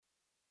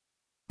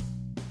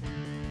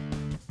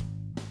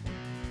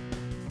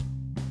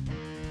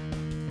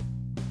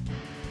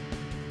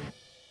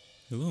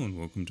Hello and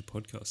welcome to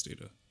Podcast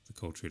Eater, the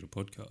Culture Eater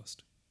podcast.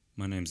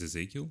 My name's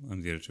Ezekiel,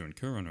 I'm the editor and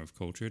co-runner of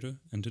Culture Eater,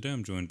 and today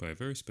I'm joined by a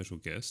very special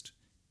guest,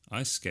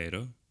 ice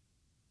skater,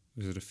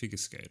 or is it a figure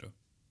skater?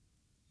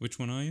 Which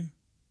one are you?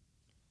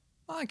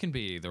 I can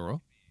be either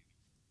or.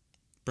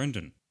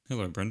 Brendan.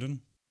 Hello,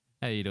 Brendan.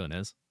 How you doing,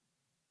 Ez?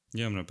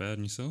 Yeah, I'm not bad,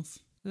 and yourself?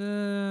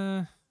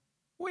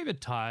 Wee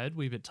bit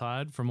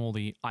tired from all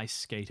the ice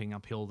skating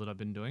uphill that I've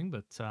been doing,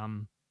 but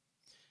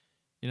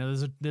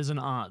there's an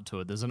art to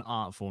it. There's an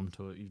art form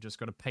to it. You've just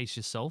got to pace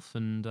yourself,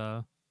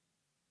 and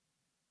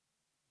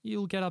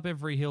you'll get up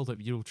every hill that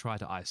you'll try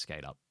to ice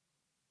skate up.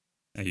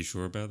 Are you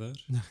sure about that?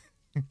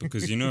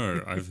 Because,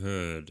 I've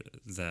heard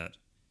that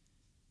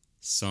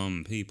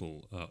some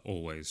people are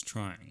always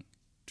trying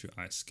to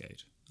ice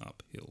skate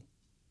uphill.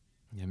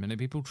 Yeah, many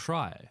people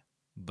try,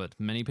 but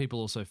many people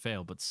also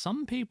fail. But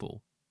some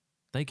people,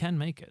 they can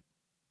make it.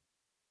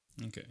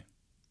 Okay.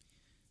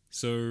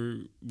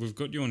 So, we've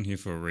got you on here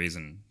for a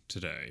reason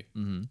today.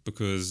 Mm-hmm.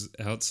 Because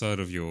outside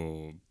of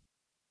your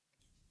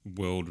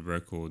world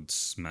record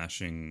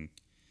smashing,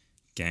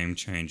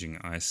 game-changing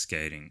ice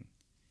skating,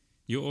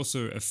 you're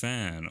also a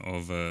fan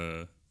of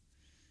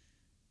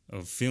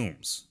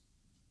films.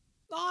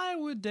 I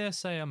would dare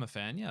say I'm a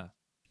fan, yeah.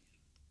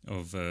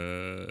 Of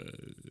the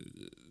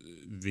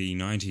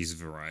 90s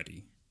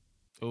variety.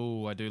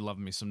 Oh, I do love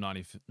me some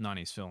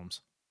 90s films.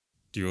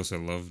 Do you also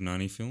love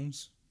 90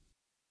 films?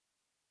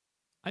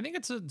 I think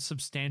it's a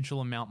substantial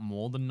amount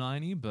more than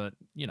 90, but,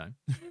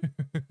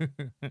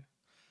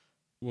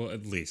 Well,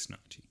 at least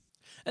 90.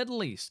 At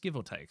least, give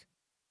or take.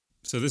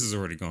 So this has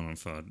already gone on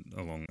far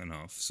along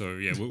enough. So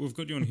yeah, we've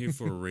got you on here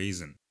for a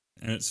reason.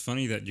 And it's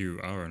funny that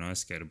you are an ice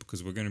skater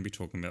because we're going to be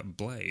talking about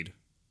Blade.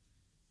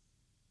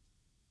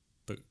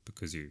 But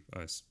because you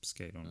ice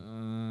skate on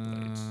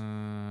blades.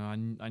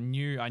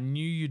 I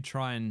knew you'd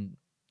try and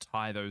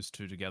tie those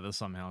two together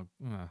somehow.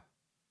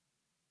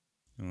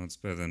 Well, it's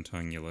better than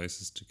tying your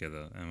laces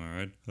together, am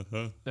I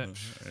right?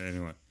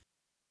 Anyway.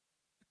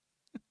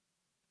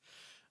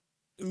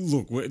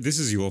 Look, this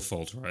is your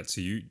fault, right?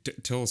 So you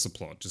tell us the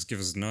plot. Just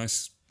give us a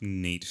nice,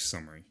 neat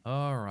summary.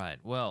 All right,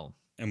 well.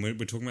 And we're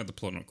talking about the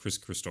plot, not Chris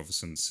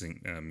Christopherson's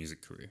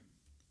music career.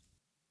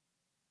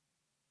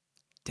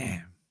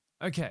 Damn.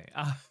 Okay,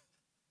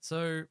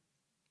 so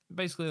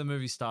basically the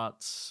movie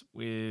starts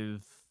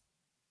with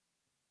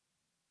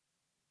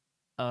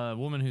a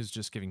woman who's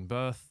just giving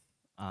birth.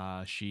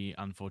 She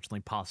unfortunately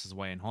passes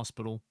away in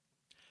hospital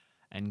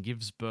and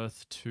gives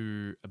birth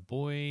to a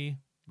boy.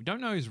 We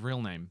don't know his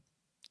real name,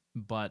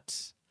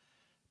 but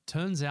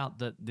turns out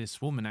that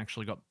this woman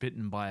actually got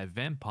bitten by a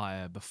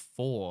vampire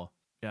before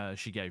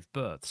she gave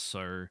birth.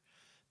 So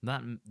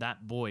that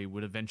boy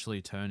would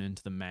eventually turn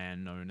into the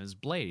man known as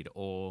Blade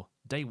or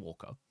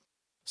Daywalker.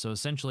 So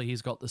essentially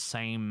he's got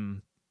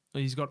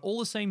all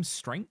the same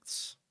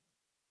strengths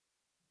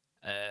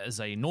as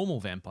a normal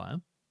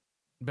vampire.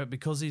 But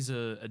because he's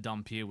a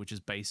Dhampir, which is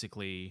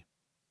basically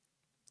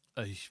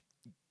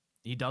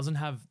he doesn't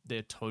have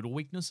their total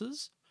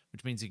weaknesses,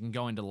 which means he can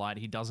go into light.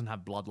 He doesn't have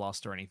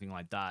bloodlust or anything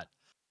like that.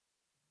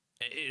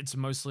 It's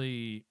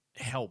mostly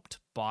helped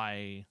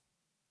by,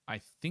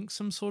 I think,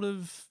 some sort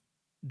of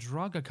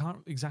drug. I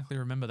can't exactly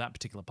remember that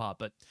particular part,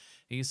 but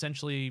he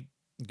essentially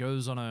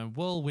goes on a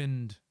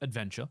whirlwind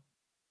adventure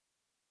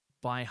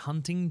by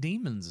hunting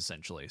demons,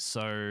 essentially.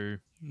 So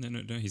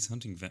No, he's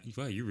hunting.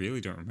 Wow, you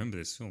really don't remember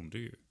this film, do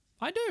you?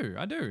 I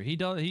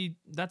do.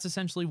 That's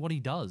essentially what he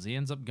does. He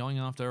ends up going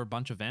after a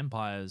bunch of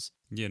vampires.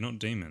 Yeah, not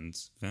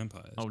demons,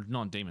 vampires. Oh,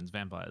 not demons,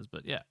 vampires,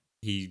 but yeah.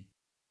 He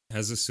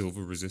has a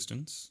silver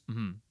resistance.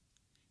 Mm-hmm.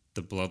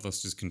 The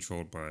bloodlust is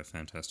controlled by a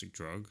fantastic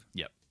drug.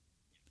 Yep.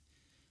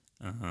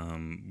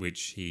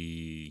 Which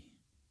he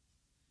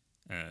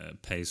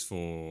pays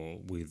for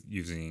with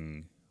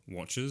using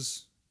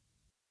watches.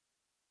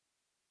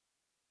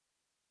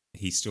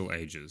 He still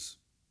ages.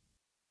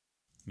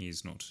 He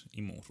is not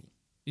immortal.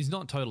 He's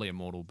not totally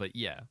immortal, but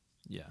yeah.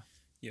 Yeah.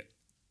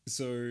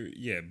 So,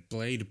 yeah,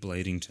 Blade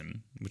Bladington,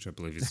 which I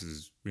believe is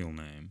his real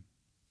name,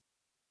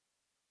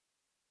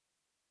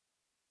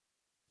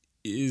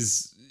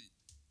 is...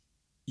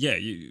 Yeah,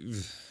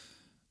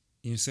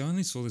 so I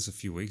only saw this a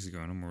few weeks ago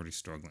and I'm already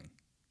struggling.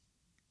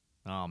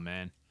 Oh,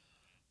 man.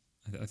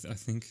 I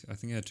think I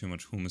had too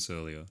much hummus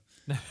earlier.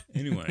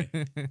 Anyway,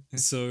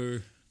 so,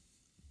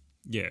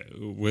 yeah,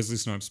 Wesley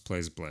Snipes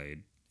plays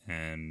Blade,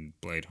 and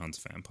Blade hunts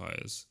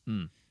vampires.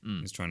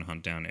 He's trying to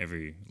hunt down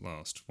every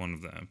last one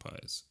of the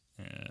vampires.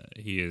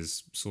 He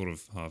is sort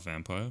of half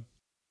vampire.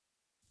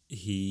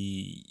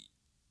 He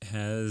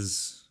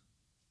has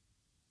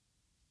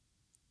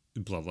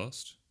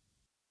bloodlust.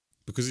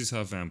 Because he's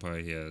half vampire,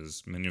 he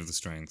has many of the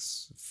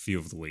strengths, few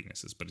of the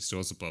weaknesses, but he still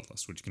has a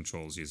bloodlust, which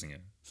controls using a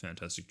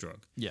fantastic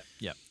drug. Yeah.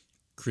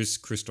 Chris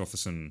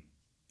Christopherson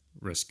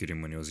rescued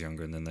him when he was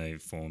younger, and then they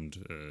formed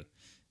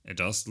a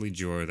dastardly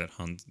duo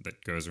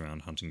that goes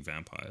around hunting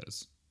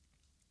vampires.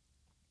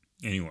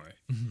 Anyway,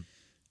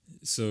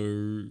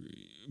 so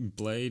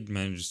Blade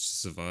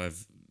managed to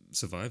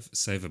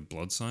save a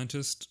blood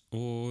scientist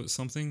or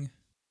something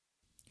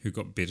who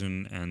got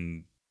bitten,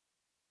 and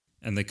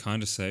And they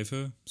kind of save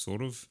her,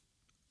 sort of.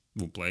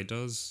 Well, Blade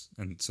does,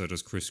 and so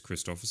does Chris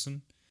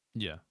Christopherson.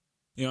 Yeah.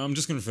 You know, I'm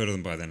just going to refer to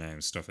them by their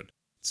names. Stuff it.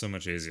 It's so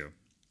much easier.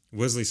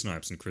 Wesley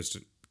Snipes and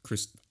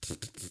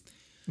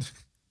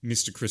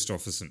Mr.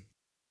 Christopherson.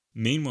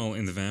 Meanwhile,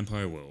 in the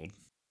vampire world,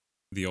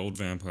 the old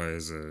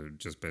vampires are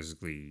just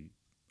basically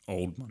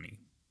old money.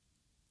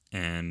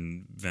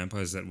 And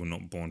vampires that were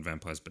not born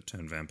vampires but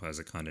turned vampires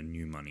are kind of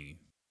new money.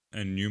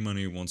 And new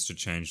money wants to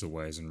change the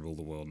ways and rule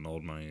the world. And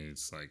old money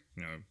is like,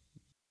 you know,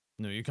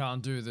 No, you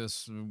can't do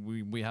this.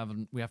 We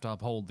have to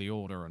uphold the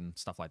order and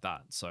stuff like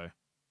that. So,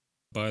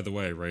 by the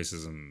way,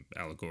 racism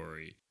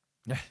allegory.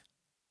 yeah.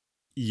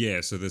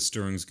 Yeah, so there's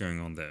stirrings going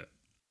on there.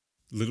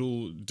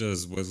 Little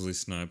does Wesley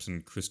Snipes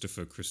and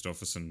Christopher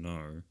Christopherson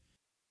know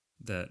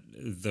that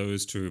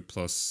those two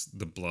plus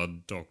the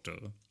Blood Doctor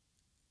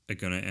are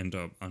going to end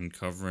up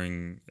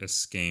uncovering a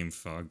scheme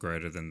far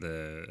greater than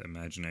their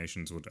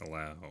imaginations would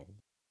allow,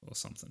 or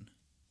something.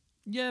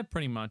 Yeah,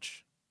 pretty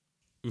much.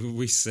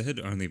 We said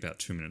only about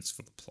 2 minutes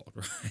for the plot,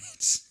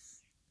 right?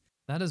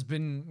 That has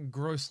been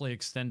grossly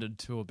extended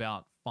to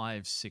about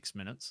 5-6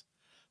 minutes.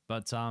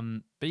 But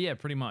yeah,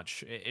 pretty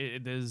much.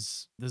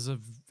 There's a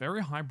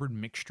very hybrid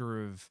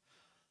mixture of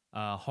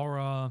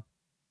horror,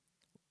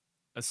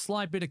 a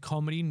slight bit of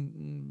comedy,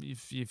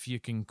 if you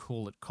can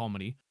call it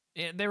comedy.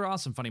 There are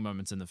some funny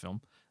moments in the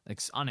film,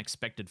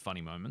 unexpected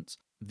funny moments.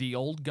 The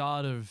old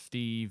guard of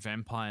the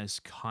vampires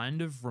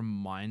kind of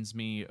reminds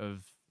me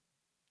of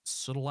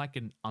sort of like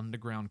an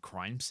underground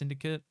crime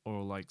syndicate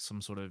or like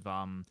some sort of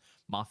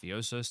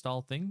mafioso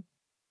style thing.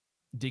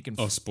 Deacon.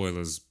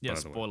 Spoilers. Yeah,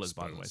 spoilers,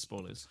 by the way.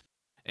 Spoilers.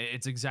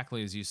 It's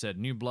exactly as you said.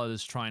 New Blood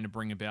is trying to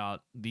bring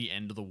about the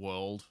end of the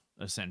world,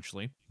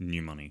 essentially.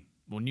 New money.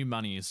 Well, New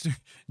Money is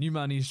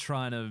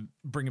trying to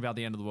bring about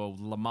the end of the world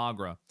with La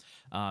Magra,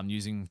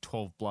 using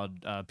 12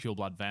 pure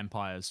blood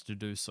vampires to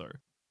do so.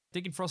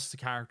 Deacon Frost's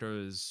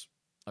character is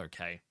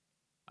okay,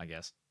 I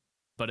guess,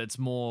 but it's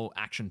more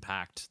action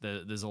packed.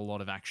 There's a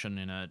lot of action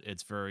in it.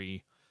 It's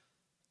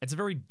a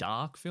very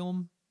dark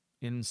film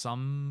in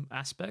some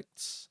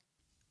aspects.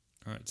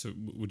 All right, so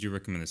would you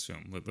recommend this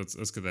film?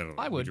 Let's get that out.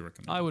 I would. You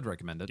recommend I would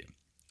recommend it.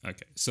 Yeah.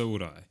 Okay, so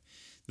would I.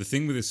 The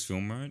thing with this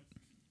film, right,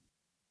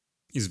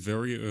 is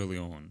very early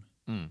on.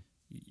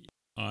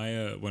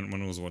 I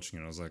when I was watching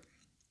it, I was like,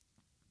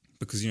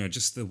 because you know,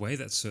 just the way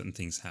that certain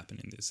things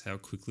happen in this, how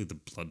quickly the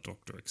Blood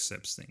Doctor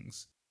accepts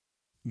things.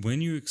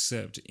 When you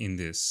accept in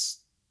this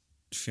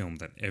film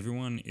that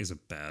everyone is a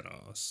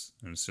badass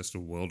and it's just a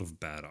world of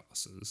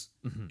badasses,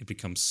 it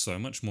becomes so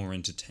much more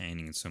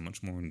entertaining and so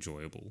much more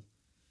enjoyable.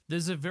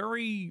 There's a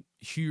very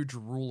huge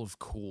rule of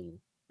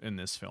cool in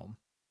this film.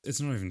 It's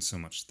not even so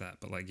much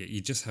that, but like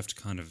you just have to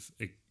kind of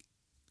like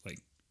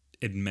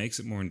it makes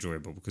it more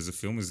enjoyable because the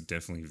film is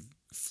definitely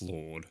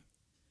flawed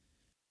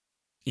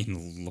in a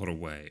lot of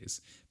ways,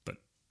 but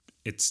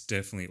it's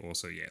definitely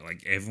also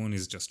like everyone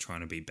is just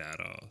trying to be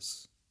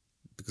badass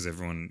because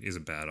everyone is a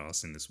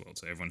badass in this world,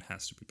 so everyone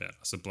has to be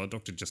badass. The Blood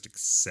Doctor just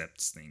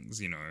accepts things,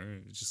 you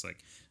know. It's just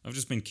like, I've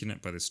just been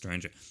kidnapped by this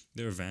stranger.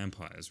 There are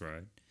vampires,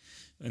 right?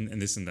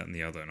 And this and that and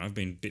the other, and I've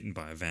been bitten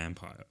by a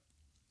vampire.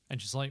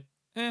 And she's like,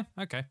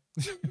 okay.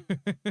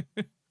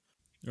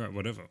 Right,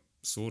 whatever.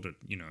 Sorted,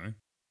 you know.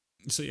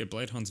 So yeah,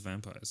 Blade hunts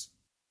vampires.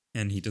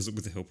 And he does it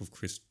with the help of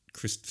Chris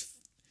Christopherson.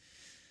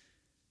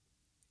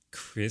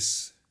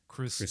 Chris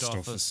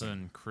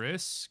Christopherson.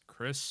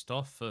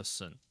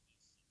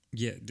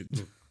 Yeah.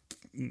 Look,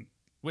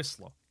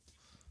 Whistler.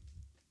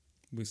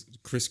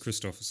 Chris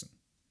Christopherson.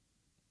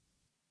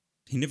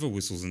 He never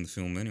whistles in the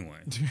film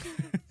anyway.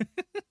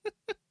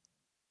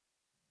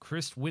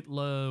 Chris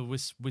Whitler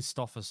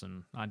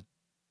Wistofferson. I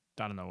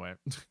don't know where.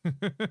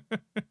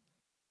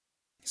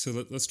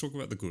 So let's talk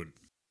about the good.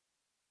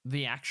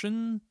 The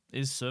action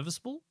is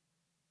serviceable.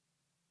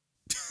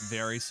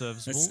 Very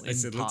serviceable. I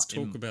said let's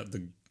talk about the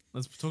good.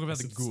 Let's talk about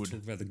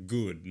the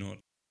good, not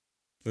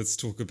let's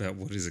talk about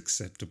what is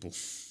acceptable.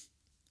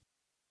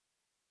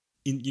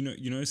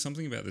 You know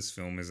something about this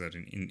film is that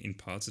in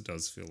parts it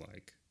does feel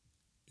like,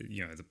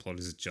 you know, the plot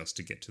is just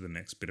to get to the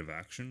next bit of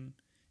action.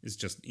 It's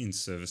just in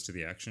service to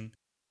the action.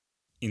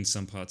 In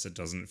some parts it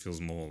doesn't. It feels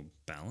more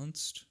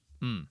balanced.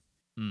 Some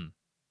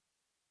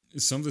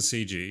of the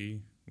CG,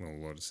 well,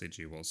 a lot of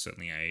CG, while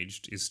certainly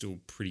aged, is still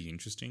pretty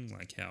interesting,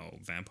 like how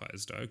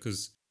vampires die,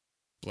 because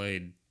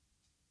Blade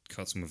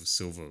cuts him with a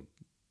silver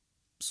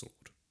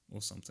sword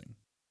or something.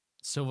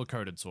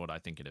 Silver-coated sword, I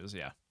think it is,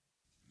 yeah.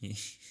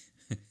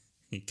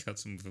 He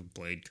cuts him with a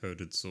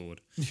blade-coated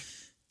sword.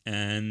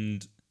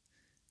 And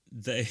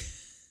they...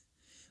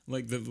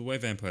 Like, the way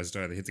vampires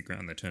die, they hit the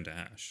ground, they turn to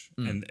ash.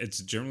 And it's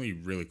generally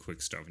really quick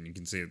stuff, and you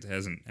can see it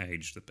hasn't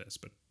aged the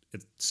best, but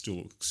it still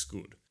looks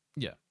good.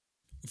 Yeah.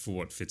 For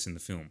what fits in the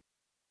film.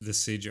 The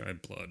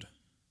CGI blood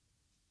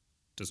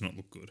does not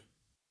look good.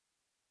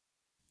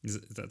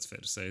 That's fair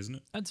to say, isn't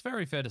it? That's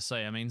very fair to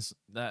say. I mean,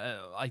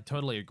 I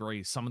totally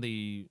agree. Some of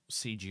the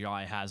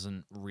CGI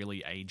hasn't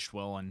really aged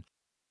well, and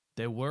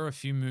there were a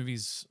few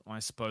movies, I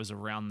suppose,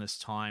 around this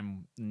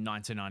time,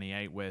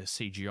 1998, where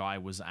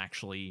CGI was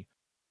actually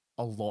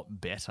a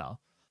lot better.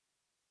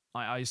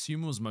 I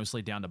assume it was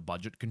mostly down to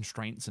budget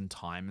constraints and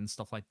time and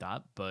stuff like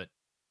that, but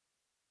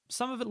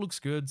some of it looks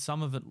good,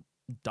 some of it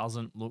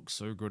doesn't look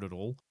so good at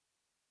all.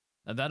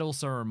 And that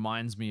also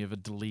reminds me of a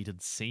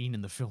deleted scene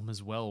in the film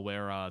as well,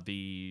 where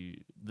the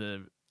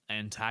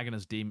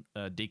antagonist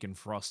Deacon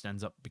Frost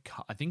ends up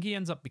I think he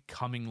ends up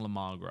becoming La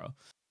Magra,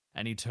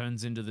 and he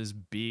turns into this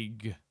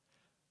big,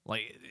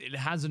 like it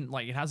hasn't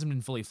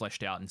been fully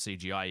fleshed out in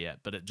CGI yet,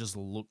 but it just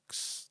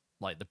looks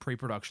like the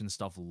pre-production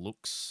stuff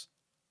looks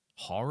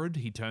horrid.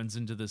 He turns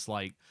into this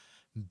like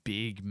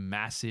big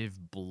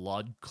massive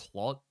blood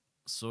clot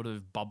sort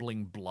of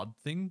bubbling blood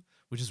thing,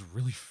 which is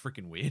really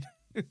freaking weird.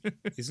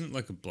 Isn't it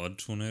like a blood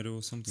tornado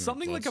or something?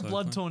 Something like a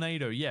blood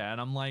tornado, yeah. And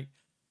I'm like,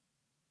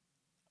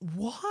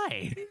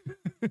 why?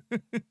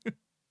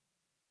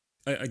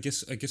 I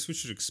guess we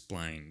should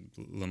explain.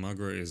 La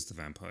Magra is the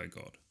vampire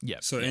god. Yeah.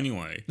 So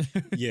anyway,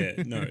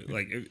 yeah, no,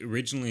 like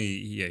originally,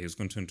 yeah, he was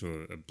going to turn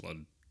into a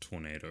blood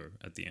tornado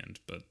at the end,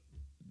 but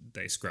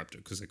they scrapped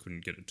it because they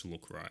couldn't get it to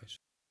look right.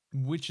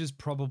 Which is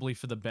probably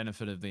for the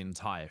benefit of the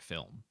entire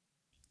film.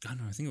 I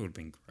don't know. I think it would have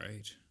been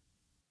great.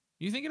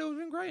 You think it would have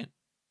been great?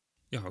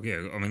 Yeah,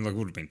 yeah. I mean, like, it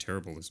would have been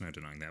terrible. There's no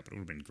denying that, but it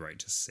would have been great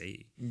to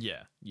see.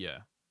 Yeah, yeah.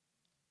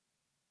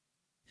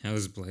 How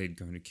is Blade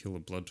going to kill a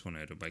blood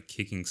tornado? By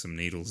kicking some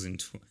needles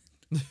into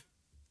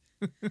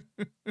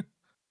it.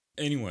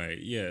 Anyway,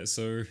 yeah,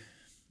 so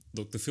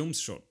look, the film's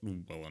shot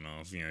well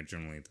enough. You know,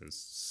 generally there's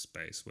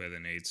space where there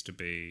needs to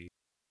be.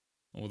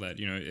 All that,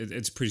 you know,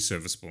 it's pretty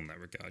serviceable in that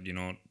regard. You're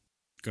not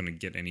going to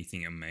get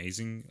anything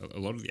amazing. A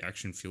lot of the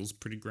action feels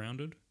pretty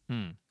grounded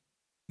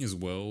as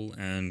well.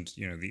 And,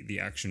 you know, the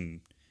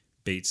action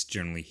beats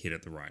generally hit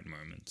at the right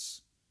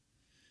moments.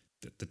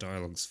 The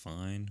dialogue's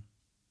fine.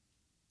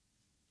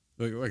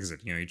 Like I said,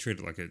 you know, you treat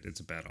it like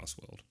it's a badass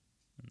world.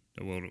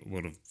 A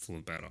world full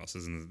of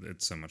badasses, and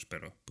it's so much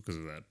better because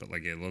of that. But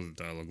like, yeah, a lot of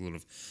the dialogue,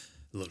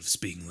 a lot of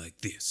speaking like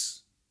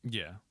this.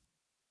 Yeah.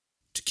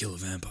 To kill a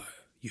vampire,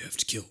 you have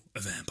to kill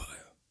a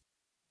vampire.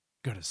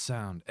 Gotta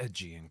sound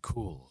edgy and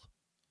cool.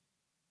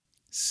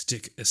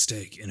 Stick a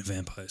stake in a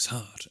vampire's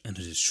heart, and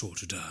it is sure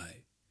to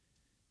die.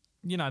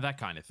 You know, that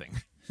kind of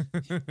thing.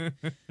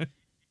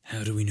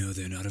 How do we know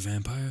they're not a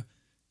vampire?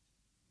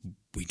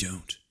 We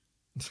don't.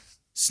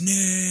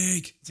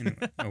 Snake! Anyway,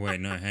 oh, wait,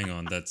 no, hang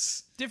on.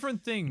 That's...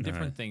 Different thing,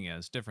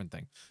 yes. Different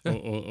thing.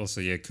 Also,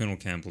 yeah, Colonel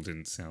Campbell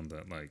didn't sound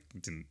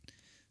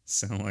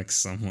like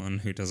someone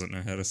who doesn't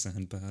know how to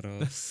sound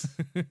badass.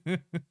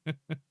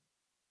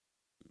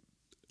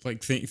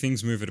 Like,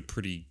 things move at a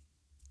pretty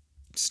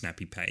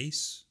snappy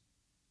pace.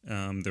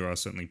 There are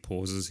certainly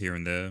pauses here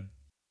and there.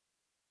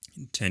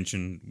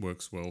 Tension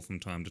works well from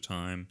time to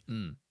time.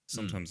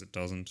 Sometimes it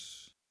doesn't.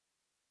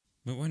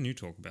 But why don't you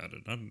talk about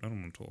it? I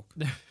don't want to talk.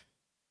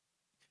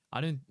 I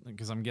don't,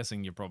 because I'm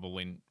guessing you're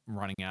probably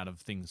running out of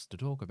things to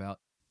talk about.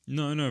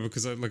 No,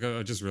 because I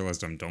just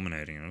realized I'm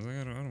dominating. And I was like,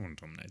 I don't want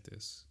to dominate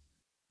this.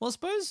 Well, I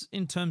suppose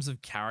in terms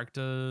of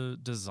character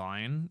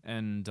design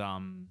and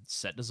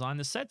set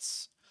design,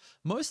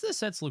 most of the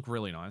sets look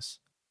really nice.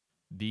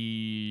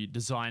 The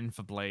design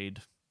for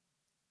Blade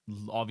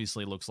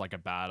obviously looks like a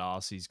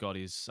badass. He's got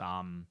his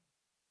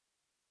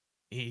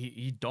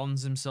he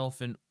dons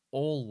himself in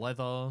all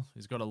leather.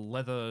 He's got a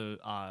leather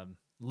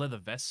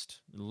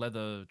vest,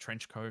 leather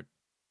trench coat.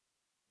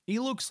 He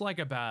looks like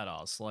a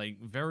badass, like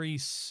very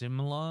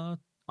similar,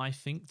 I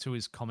think, to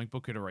his comic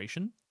book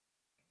iteration.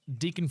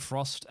 Deacon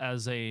Frost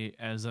as a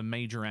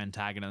major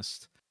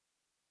antagonist,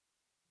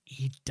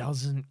 he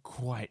doesn't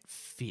quite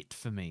fit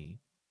for me.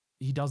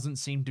 He doesn't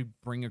seem to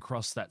bring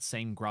across that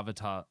same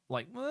gravitas.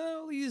 Like,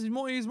 well, he's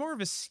more of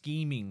a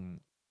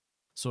scheming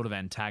sort of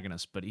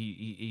antagonist, but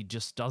he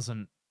just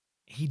doesn't.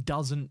 He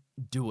doesn't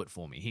do it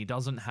for me. He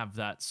doesn't have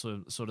that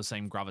sort of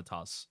same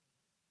gravitas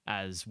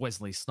as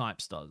Wesley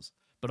Snipes does.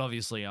 But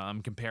obviously,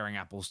 I'm comparing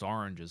apples to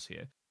oranges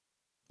here.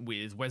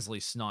 With Wesley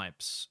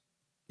Snipes,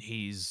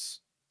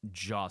 he's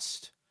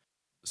just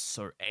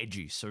so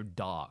edgy, so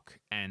dark,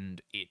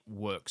 and it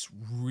works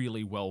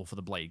really well for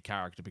the Blade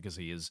character because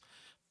he is,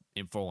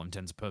 for all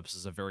intents and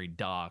purposes, a very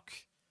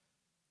dark,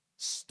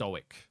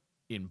 stoic,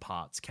 in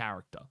parts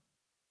character.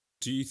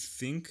 Do you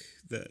think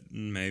that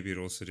maybe it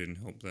also didn't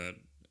help that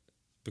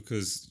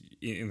because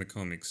in the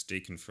comics,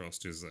 Deacon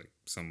Frost is like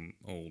some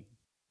old...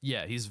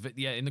 Yeah,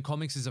 in the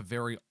comics he's a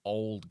very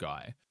old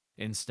guy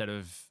instead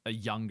of a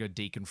younger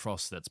Deacon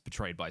Frost that's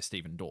portrayed by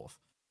Stephen Dorff.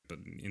 But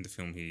in the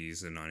film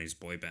he's a 90s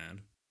boy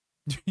band.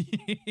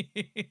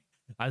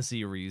 I see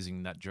you were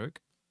using that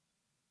joke.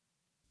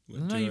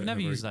 No, you've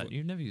never used that.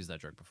 You've never used that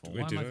joke before.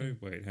 Wait, did I?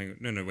 Wait, hang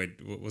on. No, wait.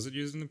 Was it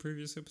used in the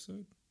previous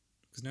episode?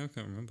 Because now I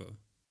can't remember.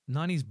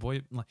 90s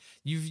boy, like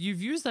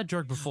you've used that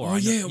joke before. Oh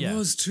yeah, it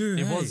was too.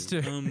 It was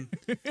too.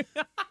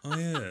 Oh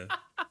yeah.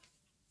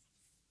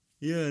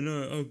 Yeah,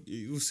 no. Oh,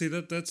 you'll see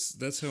that's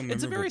how memorable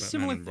it's a very Batman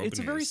similar. and Robin It's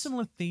a very is.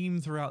 similar theme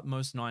throughout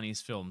most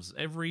 90s films.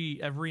 Every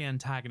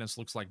antagonist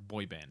looks like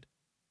boy band.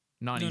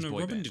 90s No, boy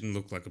Robin band. didn't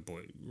look like a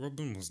boy.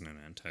 Robin wasn't an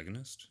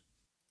antagonist.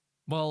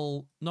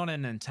 Well, not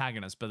an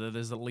antagonist, but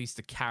there's at least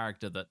a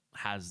character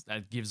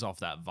that gives off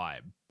that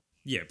vibe.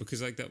 Yeah,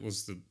 because like that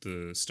was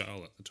the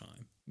style at the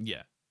time.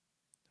 Yeah.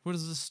 What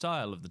is the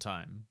style of the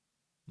time?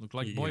 Look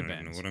like You boy don't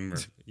even know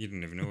bands. what you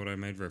didn't even know what I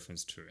made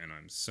reference to, and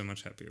I'm so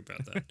much happier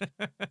about that.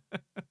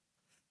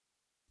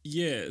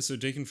 Yeah, so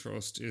Deacon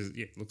Frost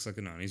looks like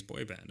a '90s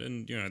boy band,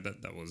 and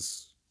that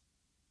was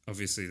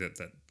obviously that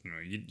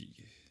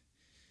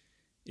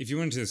if you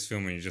went to this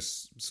film and you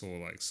just saw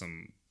like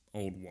some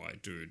old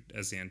white dude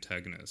as the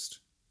antagonist,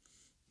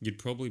 you'd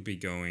probably be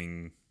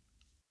going,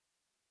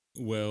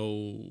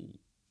 well,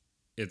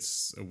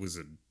 it's a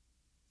wizard,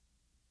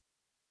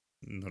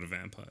 not a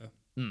vampire.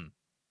 Mm.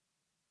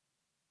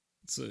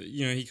 So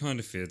he kind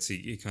of fits.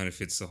 He kind of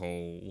fits the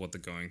whole what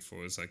they're going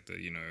for is like the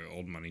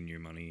old money, new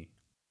money,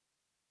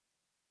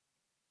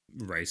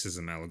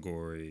 racism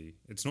allegory.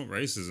 It's not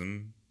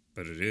racism,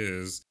 but it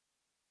is.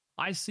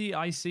 I see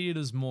it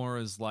as more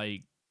as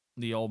like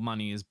the old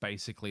money is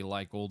basically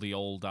like all the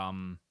old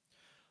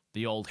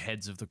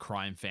heads of the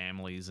crime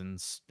families,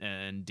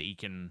 and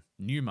Deacon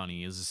New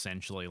Money is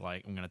essentially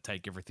like, I'm going to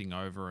take everything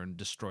over and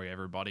destroy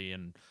everybody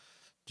and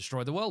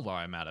destroy the world while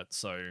I'm at it.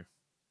 So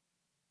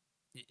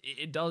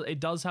it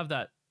does have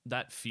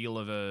that feel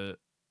of a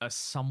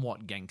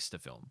somewhat gangster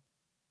film.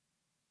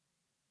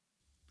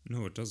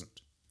 No, it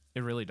doesn't.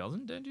 It really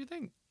doesn't, don't you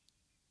think?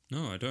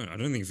 No, I don't. I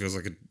don't think it feels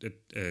like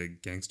a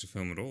gangster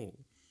film at all.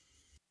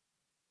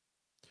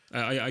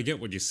 I get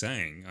what you're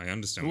saying. I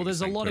understand. Well, what there's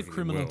you're a saying lot of perfectly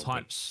criminal well,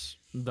 types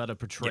that are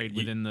portrayed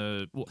within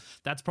the. Well,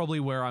 that's probably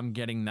where I'm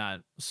getting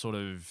that sort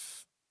of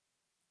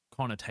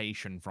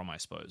connotation from, I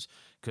suppose,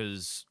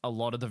 because a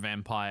lot of the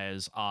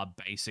vampires are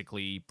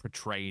basically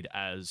portrayed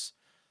as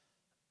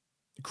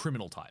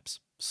criminal types.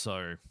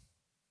 So.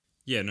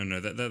 Yeah, no,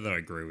 that I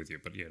agree with you,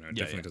 but yeah, no, it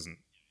definitely yeah. doesn't.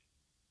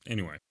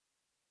 Anyway.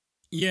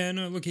 Yeah,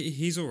 no, look,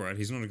 he's all right.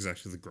 He's not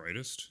exactly the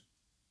greatest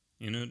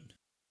in it.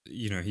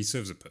 He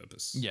serves a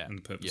purpose. Yeah. And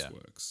the purpose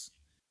works.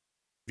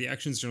 The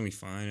action's generally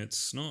fine.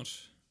 It's not.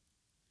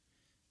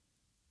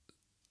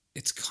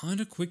 It's kind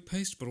of quick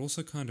paced, but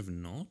also kind of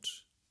not.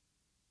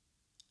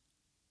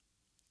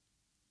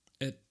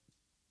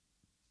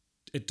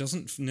 It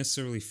doesn't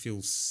necessarily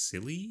feel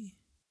silly.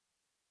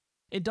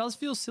 It does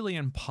feel silly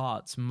in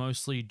parts,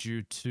 mostly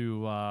due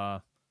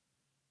to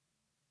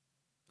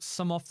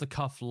some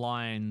off-the-cuff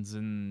lines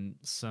and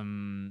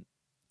some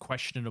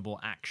questionable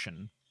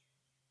action.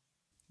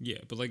 Yeah,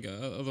 but like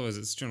otherwise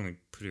it's generally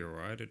pretty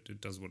alright.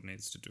 It does what it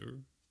needs to do.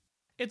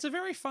 It's a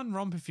very fun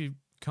romp if you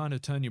kind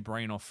of turn your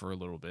brain off for a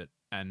little bit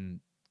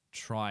and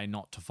try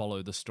not to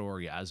follow the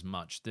story as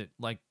much. That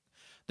like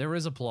there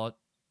is a plot,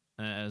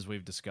 as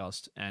we've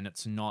discussed, and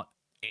it's not.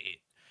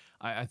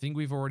 I think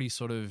we've already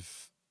sort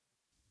of.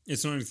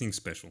 It's not anything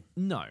special.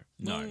 No.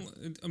 Well,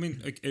 I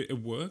mean,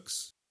 it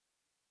works.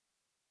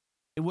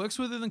 It works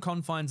within the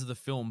confines of the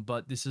film,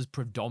 but this is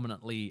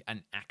predominantly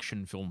an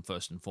action film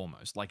first and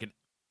foremost. Like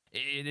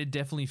it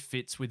definitely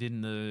fits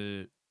within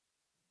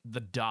the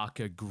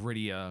darker,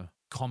 grittier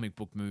comic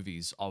book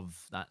movies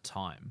of that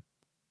time,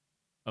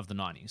 of the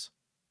 90s.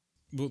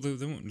 Well,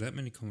 there weren't that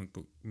many comic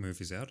book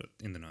movies out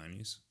in the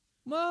 90s.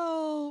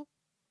 Well,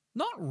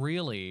 not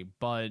really,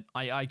 but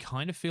I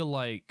kind of feel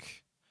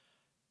like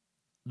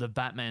the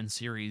Batman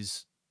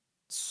series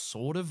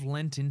sort of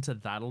lent into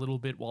that a little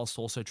bit whilst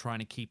also trying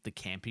to keep the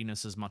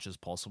campiness as much as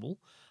possible.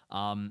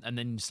 And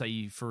then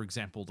say, for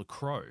example, The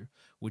Crow,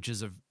 which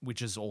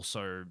is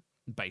also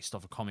based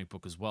off a comic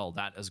book as well,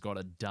 that has got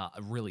a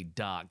really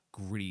dark,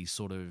 gritty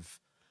sort of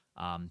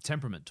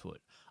temperament to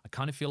it. I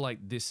kind of feel like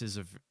this is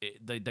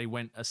they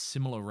went a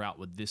similar route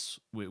with this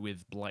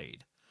with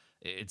Blade.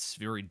 It's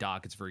very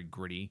dark, it's very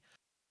gritty.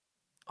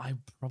 I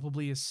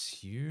probably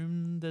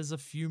assume there's a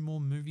few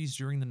more movies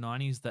during the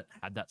 90s that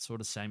had that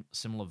sort of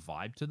similar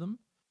vibe to them.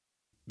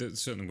 There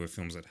certainly were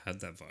films that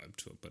had that vibe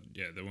to it, but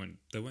yeah, there weren't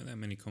that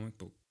many comic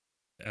book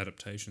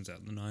adaptations out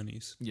in the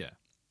 90s. Yeah.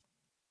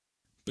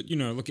 But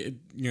look,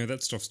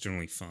 that stuff's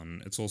generally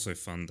fun. It's also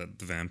fun that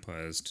the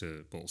vampires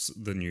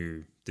the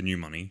new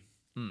money,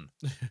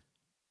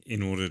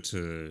 in order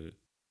to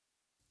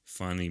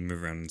finally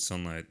move around in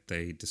sunlight,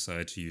 they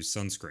decide to use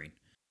sunscreen.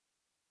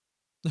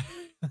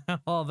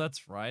 Oh,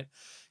 that's right.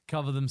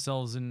 Cover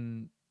themselves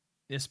in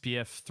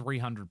SPF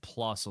 300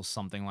 plus or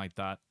something like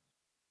that.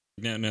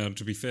 Now,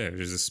 to be fair, it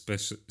is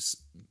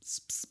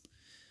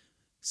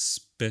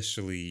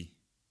especially.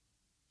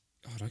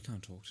 God, I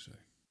can't talk today.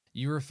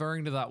 You're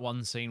referring to that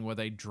one scene where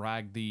they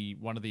drag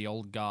one of the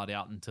old guard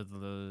out into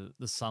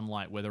the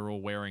sunlight, where they're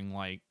all wearing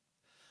like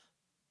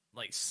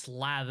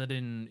slathered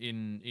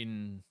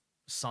in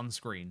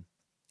sunscreen,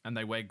 and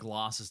they wear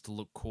glasses to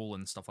look cool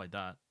and stuff like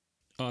that.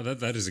 Oh,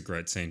 that is a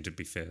great scene, to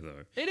be fair,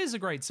 though. It is a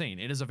great scene.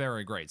 It is a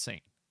very great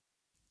scene.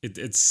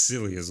 It's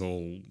silly as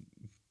all,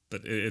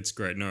 but it's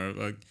great. No,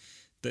 like,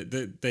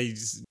 they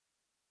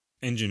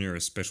engineer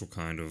a special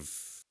kind of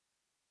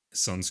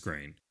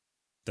sunscreen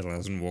that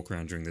allows them to walk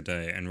around during the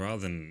day, and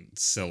rather than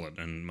sell it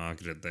and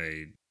market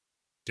it,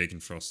 Deacon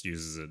Frost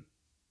uses it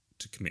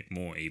to commit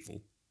more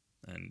evil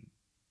and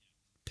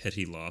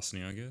petty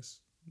larceny, I guess.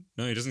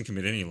 No, he doesn't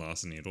commit any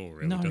larceny at all,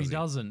 really. No, he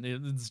doesn't.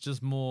 It's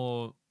just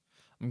more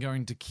I'm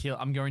going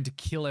to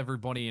kill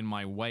everybody in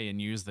my way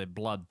and use their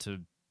blood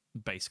to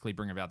basically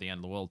bring about the end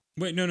of the world.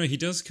 Wait, no, he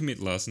does commit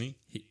larceny.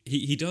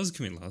 He does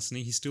commit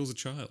larceny. He steals a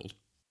child.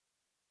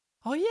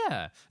 Oh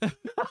yeah.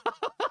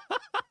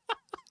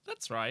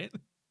 That's right.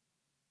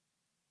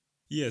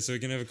 Yeah, so he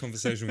can have a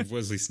conversation with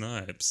Wesley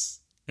Snipes.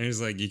 And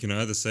he's like, you can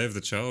either save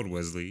the child,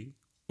 Wesley,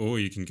 or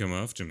you can come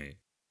after me.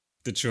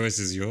 The choice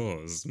is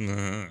yours.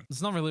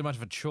 It's not really much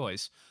of a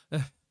choice.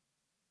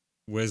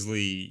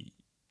 Wesley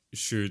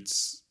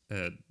shoots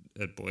at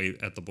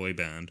the boy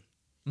band,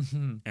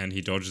 and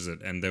he dodges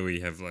it. And there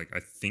we have, like, I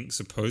think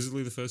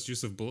supposedly the first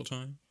use of bullet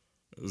time.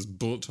 It was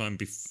bullet time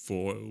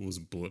before it was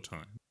bullet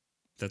time.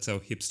 That's how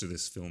hipster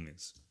this film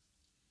is.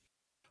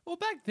 Well,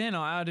 back then,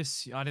 I'd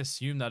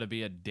assume that'd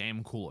be a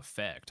damn cool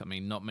effect. I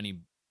mean, not many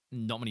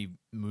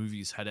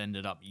movies had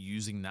ended up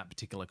using that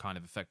particular kind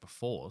of effect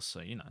before,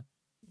 so you know.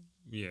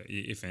 Yeah,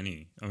 if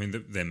any. I mean,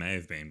 there may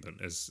have been, but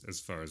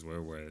as far as we're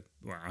aware,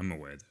 well, I'm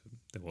aware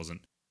there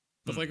wasn't.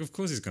 But like, of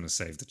course, he's going to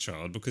save the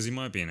child because he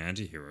might be an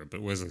anti-hero,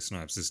 but Wesley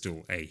Snipes is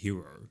still a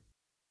hero,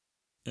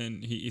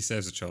 and he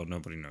saves the child.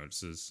 Nobody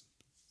notices,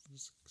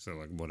 so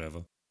like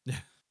whatever. Yeah.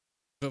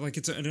 But like,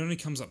 it only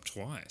comes up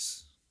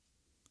twice.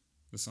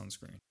 The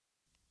sunscreen.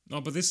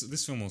 Oh, but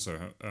this film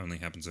also only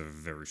happens over a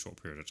very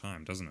short period of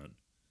time, doesn't it?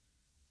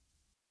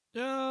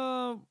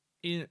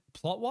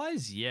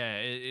 Plot-wise, yeah,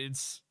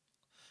 it's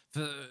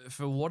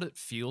for what it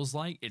feels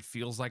like. It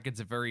feels like it's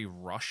a very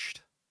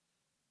rushed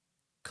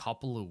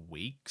couple of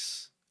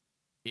weeks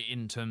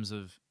in terms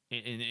of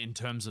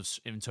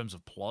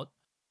plot.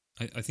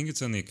 I think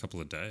it's only a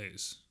couple of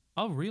days.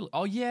 Oh, really?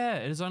 Oh, yeah,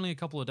 it is only a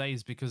couple of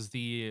days because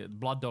the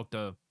blood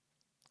doctor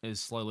is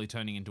slowly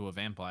turning into a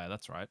vampire.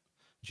 That's right.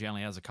 She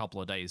only has a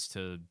couple of days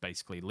to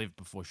basically live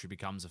before she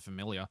becomes a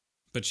familiar.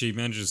 But she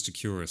manages to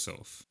cure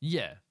herself.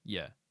 Yeah,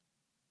 yeah.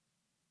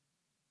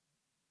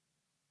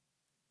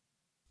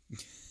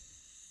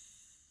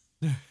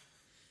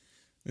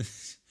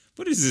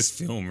 What is this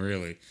film,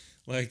 really?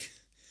 Like,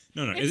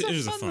 no, it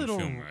is a fun little,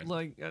 film, right?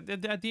 Like,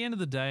 at the end of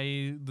the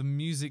day, the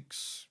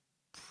music's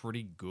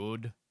pretty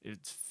good. It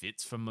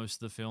fits for most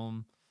of the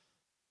film.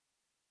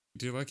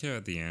 Do you like how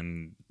at the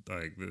end,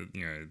 like,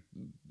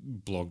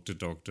 blog to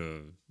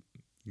doctor,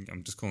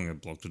 I'm just calling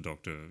it blog to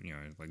doctor,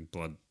 like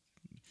blood,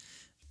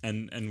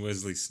 and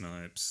Wesley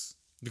Snipes,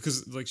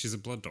 because, like, she's a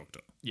blood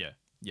doctor. Yeah,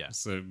 yeah.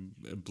 So,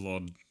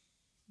 blood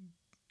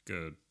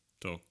good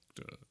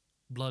doctor.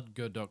 Blood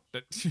good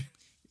doctor.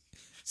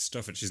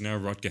 Stuff it, she's now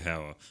Rutger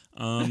Hauer.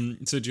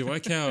 So do you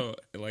like how,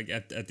 like,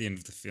 at the end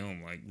of the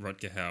film, like,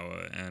 Rutger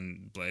Hauer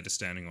and Blade are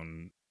standing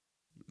on...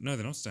 No,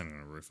 they're not standing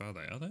on a roof, are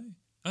they? Are they?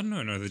 I don't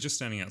know. No, they're just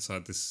standing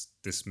outside this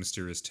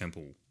mysterious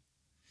temple.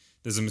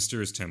 There's a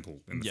mysterious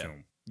temple in the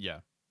film.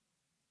 Yeah.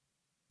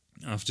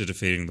 After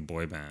defeating the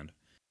boy band.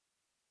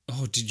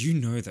 Oh, did you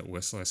know that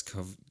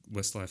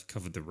Westlife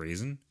covered The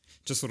Reason?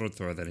 Just thought I'd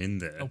throw that in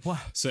there. Oh, wow.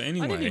 So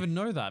anyway... I didn't even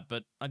know that,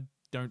 but I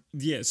don't...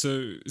 Yeah, so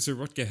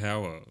Rutger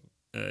Hauer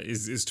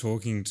is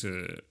talking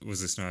to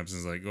Wesley Snipes and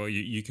is like, oh,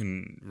 you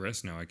can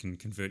rest now. I can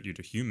convert you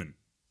to human.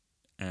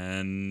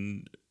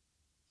 And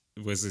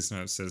Wesley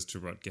Snipes says to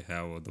Rutger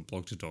Hauer, the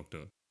blog to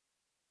doctor,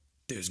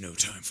 there's no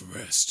time for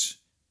rest.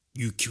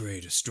 You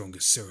create a stronger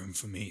serum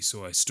for me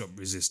so I stop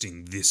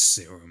resisting this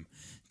serum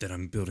that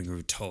I'm building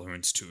a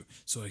tolerance to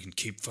so I can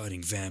keep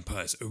fighting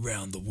vampires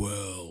around the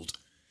world.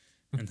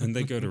 And then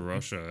they go to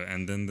Russia,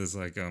 and then there's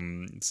like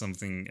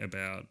something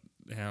about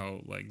how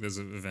like there's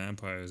a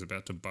vampire who's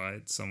about to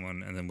bite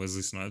someone, and then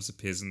Wesley Snipes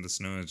appears in the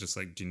snow and is just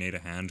like, do you need a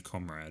hand,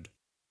 comrade?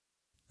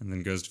 And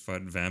then goes to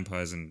fight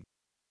vampires, and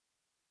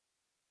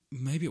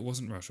maybe it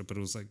wasn't Russia, but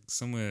it was like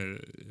somewhere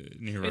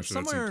near Russia. It's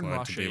somewhere that's in implied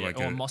Russia, to be like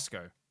or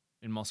Moscow.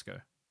 In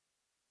Moscow.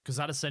 Because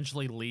that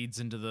essentially leads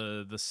into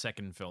the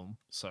second film,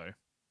 so...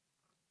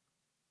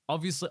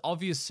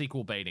 Obvious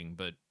sequel baiting,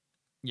 but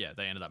yeah,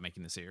 they ended up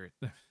making the series.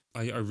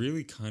 I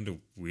really kind of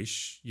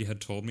wish you had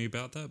told me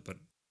about that, but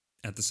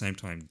at the same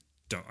time,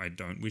 I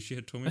don't wish you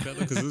had told me about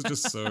that because it was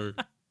just so...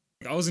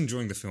 I was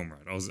enjoying the film,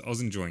 right? I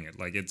was enjoying it.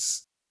 Like,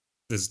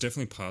 there's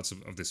definitely parts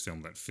of this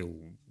film that feel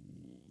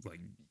like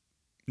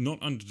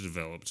not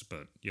underdeveloped,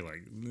 but you're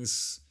like,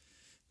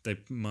 they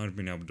might have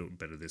been able to do it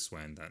better this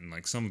way and that. And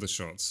like some of the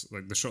shots,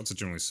 like the shots are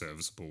generally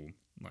serviceable.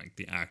 Like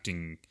the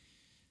acting,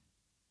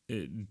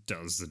 it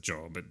does the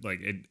job.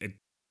 It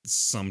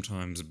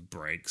sometimes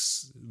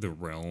breaks the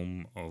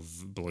realm of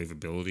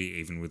believability,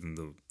 even within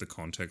the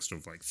context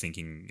of like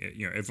thinking,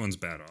 everyone's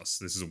badass.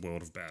 This is a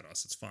world of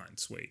badass. It's fine,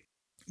 sweet.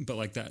 But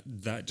like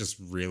that just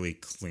really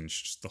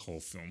clinched the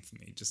whole film for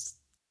me. Just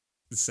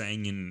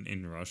saying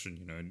in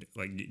Russian,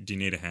 like, do you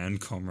need a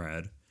hand,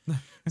 comrade?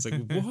 It's like,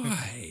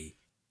 why?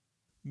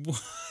 Why?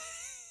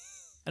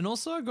 And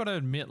also, I gotta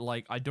admit,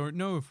 like, I don't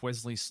know if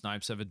Wesley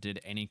Snipes ever did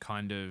any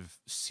kind of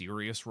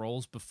serious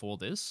roles before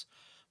this,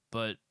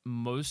 but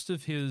most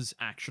of his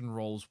action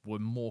roles were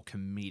more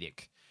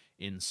comedic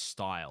in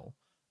style.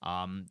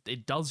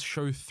 It does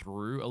show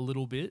through a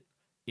little bit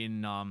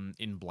in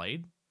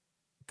Blade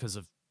because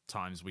of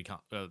times we can't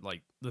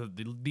like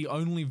the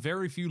only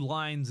very few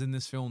lines in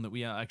this film that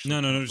we are actually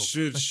No.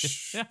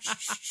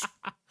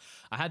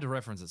 I had to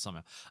reference it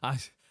somehow.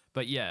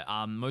 But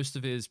yeah, most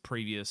of his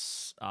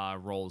previous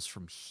roles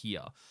from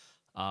here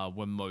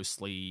were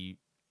mostly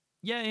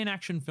in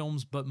action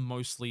films, but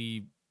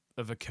mostly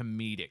of a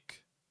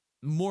comedic.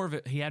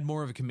 He had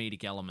more of a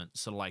comedic element,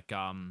 so like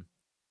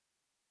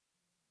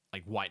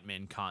White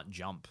Men Can't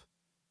Jump.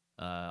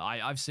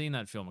 I've seen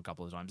that film a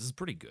couple of times. It's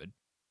pretty good.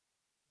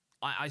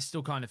 I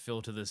still kind of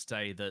feel to this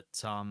day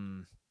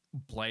that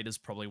Blade is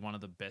probably one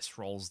of the best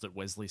roles that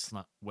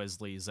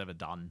Wesley's ever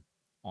done,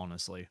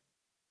 honestly.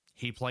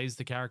 He plays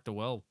the character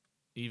well,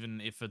 even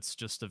if it's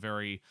just a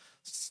very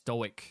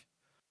stoic,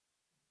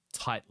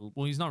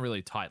 well, he's not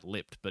really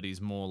tight-lipped, but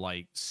he's more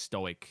like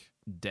stoic,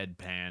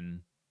 deadpan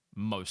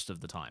most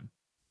of the time.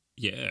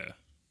 Yeah.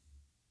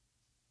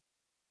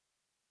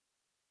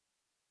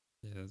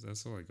 Yeah,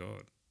 that's all I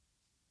got.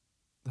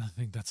 I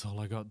think that's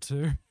all I got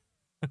too.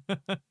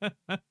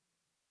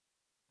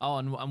 Oh,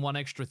 and one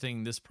extra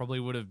thing, this probably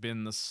would have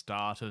been the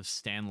start of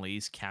Stan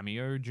Lee's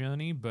cameo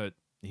journey, but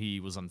he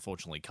was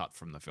unfortunately cut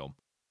from the film.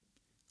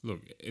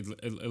 Look,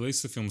 at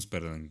least the film's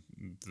better than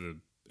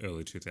the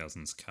early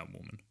 2000s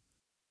Catwoman.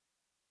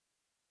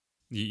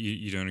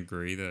 You don't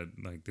agree that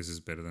like this is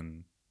better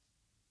than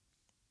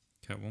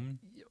Catwoman?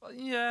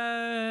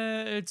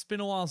 Yeah, it's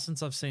been a while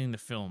since I've seen the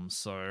film,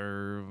 so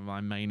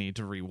I may need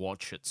to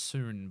rewatch it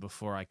soon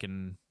before I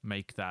can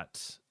make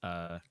that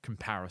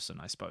comparison,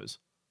 I suppose.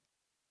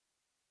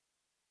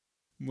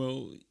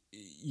 Well,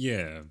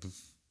 yeah.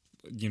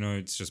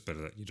 It's just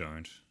better that you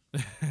don't.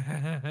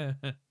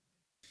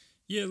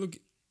 Yeah, look,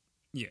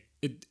 yeah,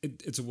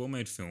 it's a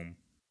well-made film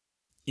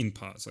in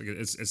parts. Like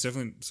it's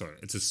definitely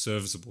it's a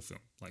serviceable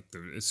film. Like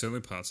there's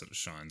certainly parts that it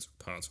shines,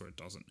 parts where it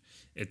doesn't.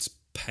 Its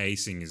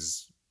pacing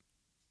is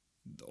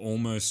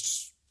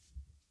almost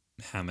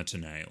hammer to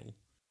nail,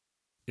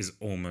 is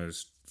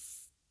almost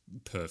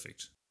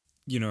perfect.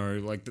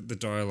 Like the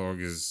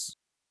dialogue is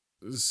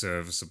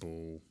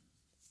serviceable.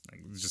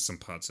 Like there's just some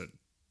parts that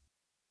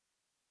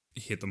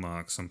hit the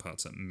mark, some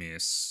parts that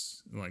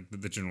miss. Like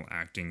the general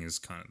acting is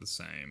kind of the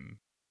same.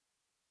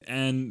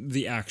 And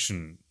the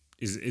action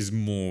is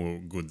more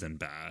good than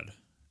bad,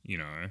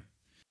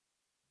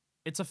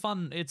 It's a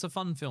fun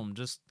film.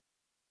 Just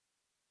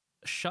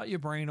shut your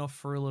brain off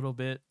for a little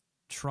bit.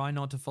 Try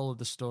not to follow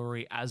the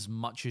story as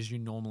much as you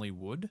normally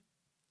would.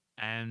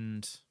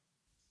 And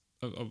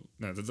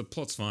no, the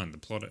plot's fine. The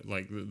plot,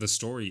 like the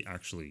story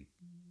actually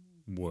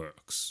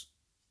works.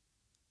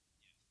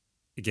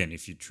 Again,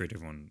 if you treat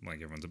everyone like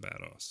everyone's a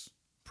badass.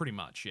 Pretty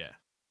much, yeah.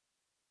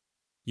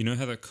 You know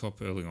how that cop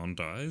early on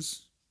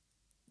dies?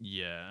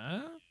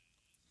 Yeah.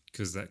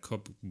 Because that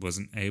cop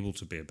wasn't able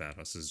to be a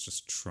badass, is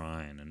just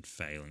trying and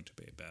failing to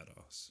be a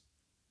badass.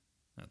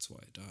 That's why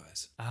he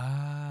dies.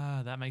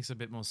 Ah, that makes a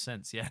bit more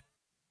sense, yeah.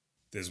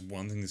 There's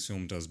one thing this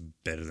film does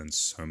better than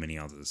so many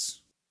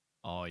others.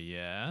 Oh,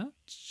 yeah?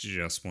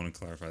 Just want to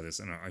clarify this,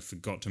 and I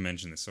forgot to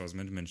mention this, so I was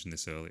meant to mention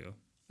this earlier.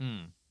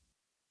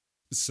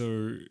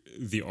 So,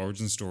 the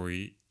origin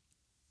story,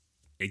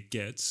 it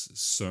gets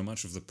so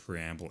much of the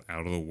preamble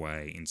out of the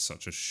way in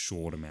such a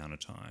short amount of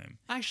time.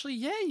 Actually,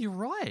 yeah, you're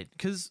right.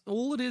 Because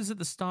all it is at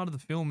the start of the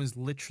film is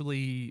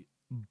literally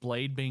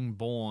Blade being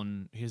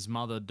born, his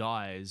mother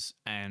dies,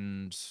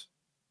 and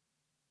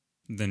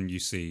then you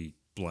see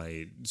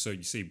Blade. So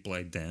you see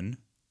Blade then.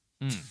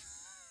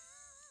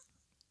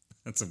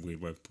 That's a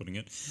weird way of putting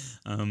it.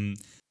 And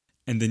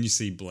then you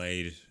see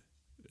Blade,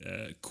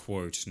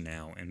 quote,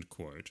 now, end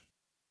quote.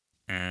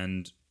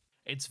 And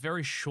it's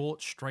very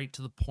short, straight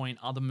to the point.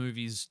 Other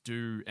movies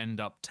do end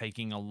up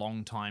taking a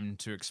long time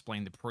to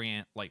explain the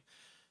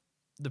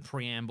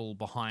preamble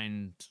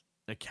behind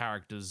the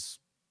character's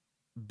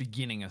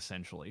beginning,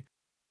 essentially.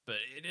 But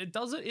it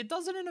does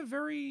it in a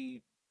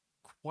very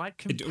quite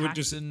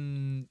compact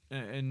and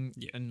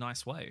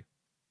nice way.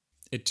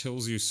 It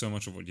tells you so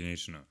much of what you need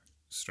to know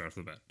straight off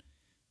the bat.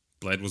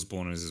 Blade was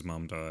born as his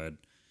mum died.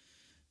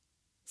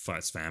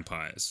 Fights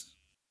vampires.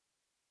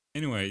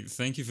 Anyway,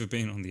 thank you for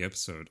being on the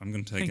episode. I'm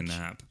going to take a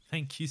nap.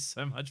 Thank you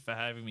so much for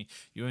having me.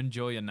 You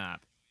enjoy your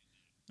nap.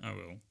 I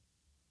will.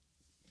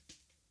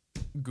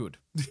 Good.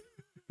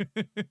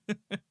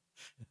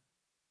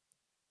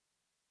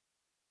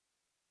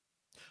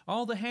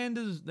 Oh, the hand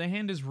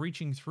is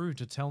reaching through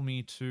to tell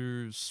me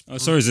to. Oh,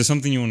 sorry. Is there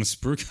something you want to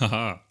spruik?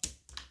 Haha.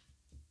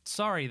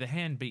 Sorry, the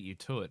hand beat you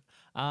to it.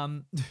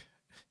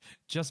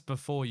 Just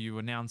before you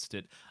announced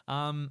it.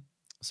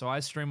 So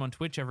I stream on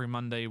Twitch every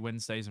Monday,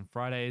 Wednesdays, and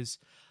Fridays,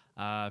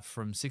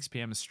 from 6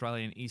 p.m.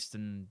 Australian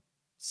Eastern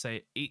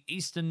Standard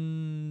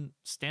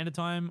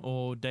Time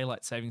or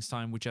Daylight Savings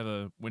Time,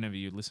 whenever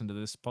you listen to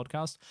this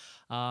podcast.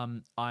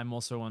 I'm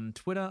also on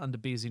Twitter under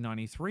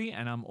BZ93,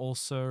 and I'm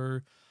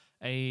also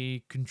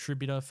a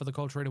contributor for the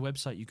Culturator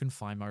website. You can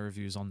find my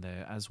reviews on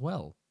there as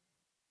well.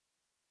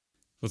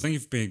 Well, thank you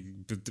for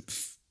being.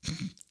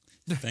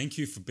 Thank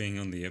you for being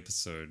on the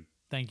episode.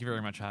 Thank you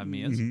very much for having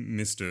me,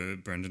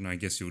 Mr. Brendan. I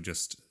guess you'll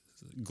just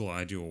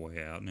glide your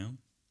way out now.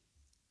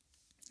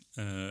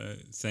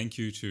 Thank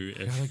you to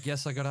I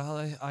guess I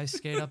gotta ice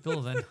skate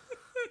uphill then.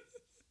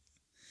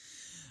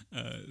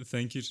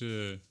 thank you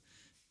to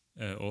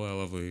all our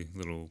lovely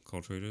little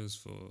cult readers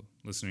for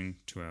listening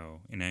to our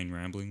inane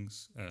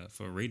ramblings,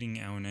 for reading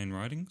our inane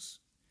writings,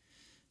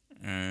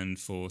 and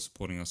for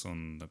supporting us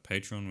on the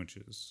Patreon, which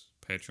is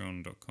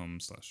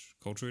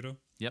patreon.com/cultreader.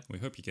 Yep. We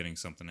hope you're getting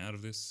something out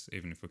of this,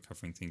 even if we're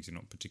covering things you're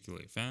not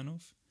particularly a fan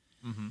of.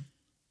 Mm-hmm.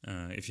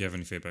 If you have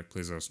any feedback,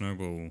 please let us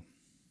know.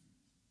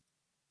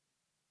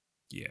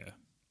 Yeah.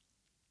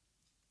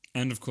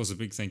 And of course, a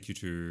big thank you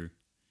to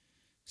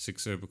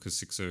Sixo, because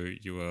Sixo,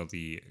 you are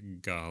the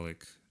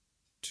garlic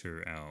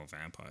to our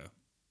vampire.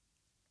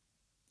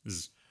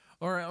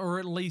 Or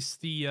at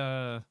least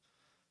the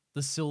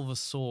silver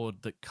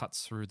sword that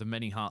cuts through the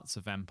many hearts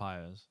of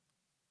vampires.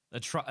 A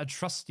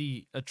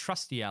trusty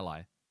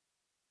ally.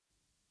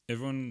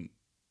 Everyone,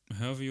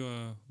 however you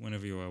are,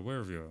 whenever you are,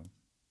 wherever you are,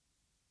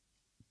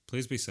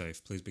 please be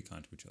safe. Please be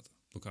kind to each other.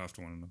 Look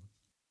after one another.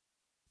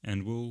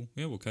 And we'll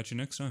catch you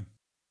next time.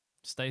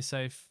 Stay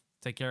safe.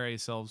 Take care of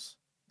yourselves.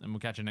 And we'll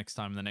catch you next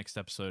time in the next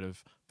episode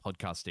of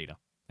Podcast Eater.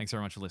 Thanks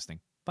very much for listening.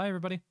 Bye,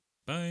 everybody.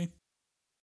 Bye.